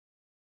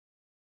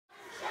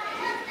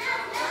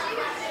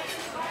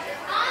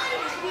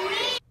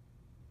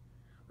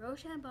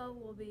RoShamBo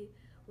will be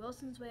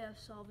Wilson's way of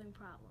solving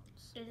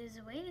problems. It is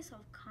a way to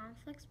solve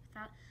conflicts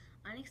without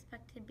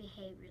unexpected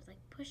behaviors like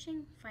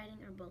pushing, fighting,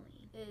 or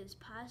bullying. It is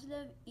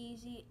positive,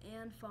 easy,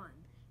 and fun.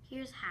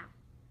 Here's how.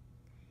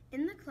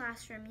 In the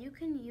classroom, you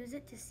can use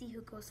it to see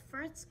who goes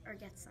first or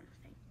gets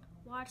something.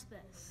 Watch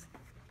this.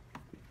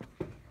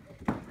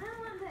 I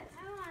want this.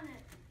 I want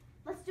it.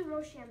 Let's do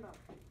RoShamBo.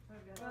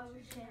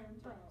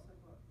 RoShamBo.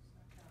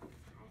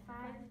 High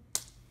five.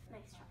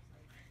 Nice try.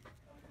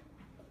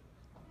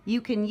 You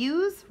can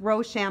use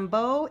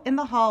RoShamBo in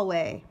the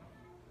hallway.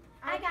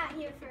 I got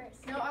here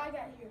first. No, I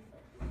got here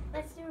first.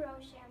 Let's do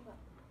RoShamBo.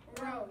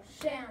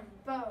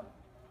 RoShamBo.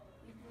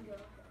 You can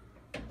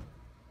go.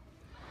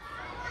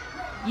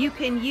 You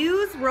can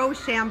use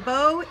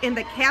RoShamBo in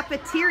the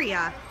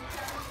cafeteria.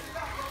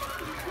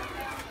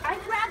 I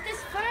grabbed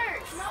this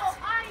first. No,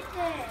 I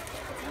did.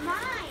 It's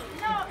mine.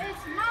 No,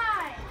 it's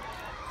mine.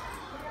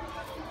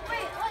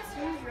 Wait, let's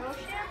use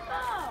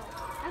RoShamBo.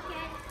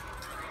 Okay.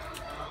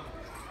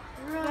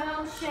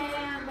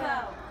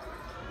 RoShamBo.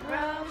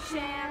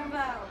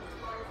 RoShamBo.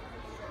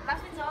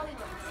 That means all the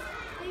ones.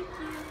 Thank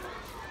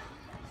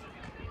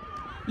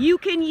you. You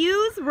can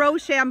use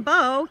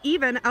RoShamBo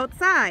even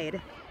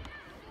outside.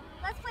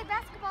 Let's play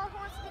basketball. Who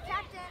wants to be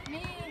captain?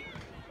 Me.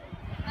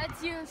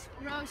 Let's use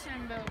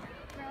RoShamBo.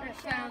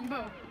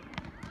 RoShamBo.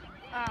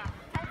 High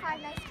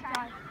five. Nice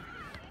try.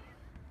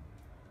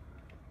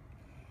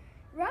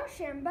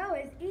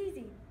 RoShamBo is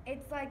easy.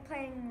 It's like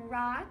playing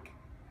rock,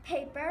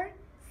 paper,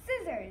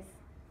 scissors.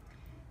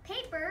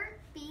 Paper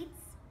beats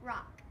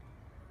rock.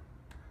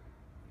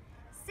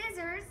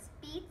 Scissors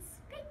beats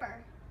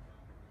paper.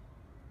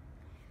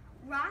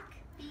 Rock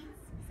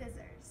beats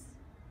scissors.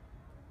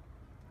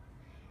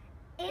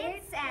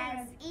 It's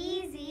as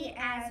easy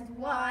as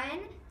 1,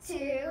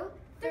 2,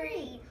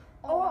 3,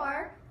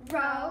 or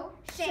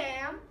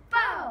RoShamBo.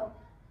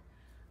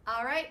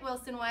 All right,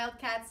 Wilson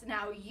Wildcats,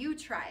 now you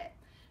try it.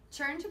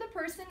 Turn to the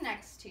person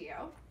next to you,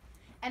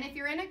 and if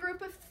you're in a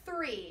group of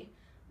 3,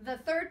 the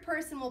third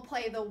person will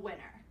play the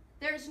winner.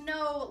 There's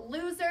no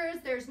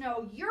losers, there's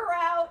no you're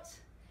out.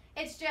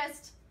 It's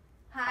just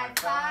high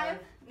five,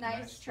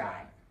 nice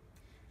try.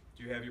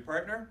 Do you have your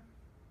partner?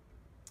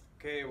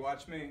 Okay,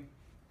 watch me.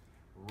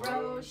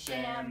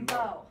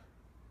 RoShamBo.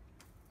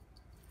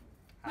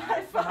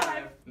 High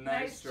five,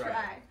 nice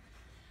try.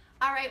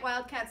 All right,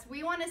 Wildcats,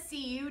 we want to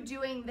see you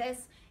doing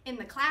this in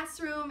the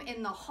classroom,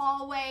 in the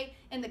hallway,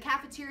 in the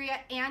cafeteria,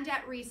 and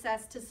at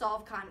recess to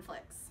solve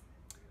conflicts.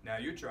 Now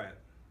you try it.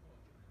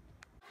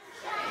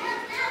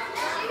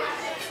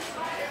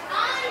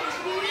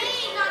 I'm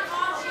me, not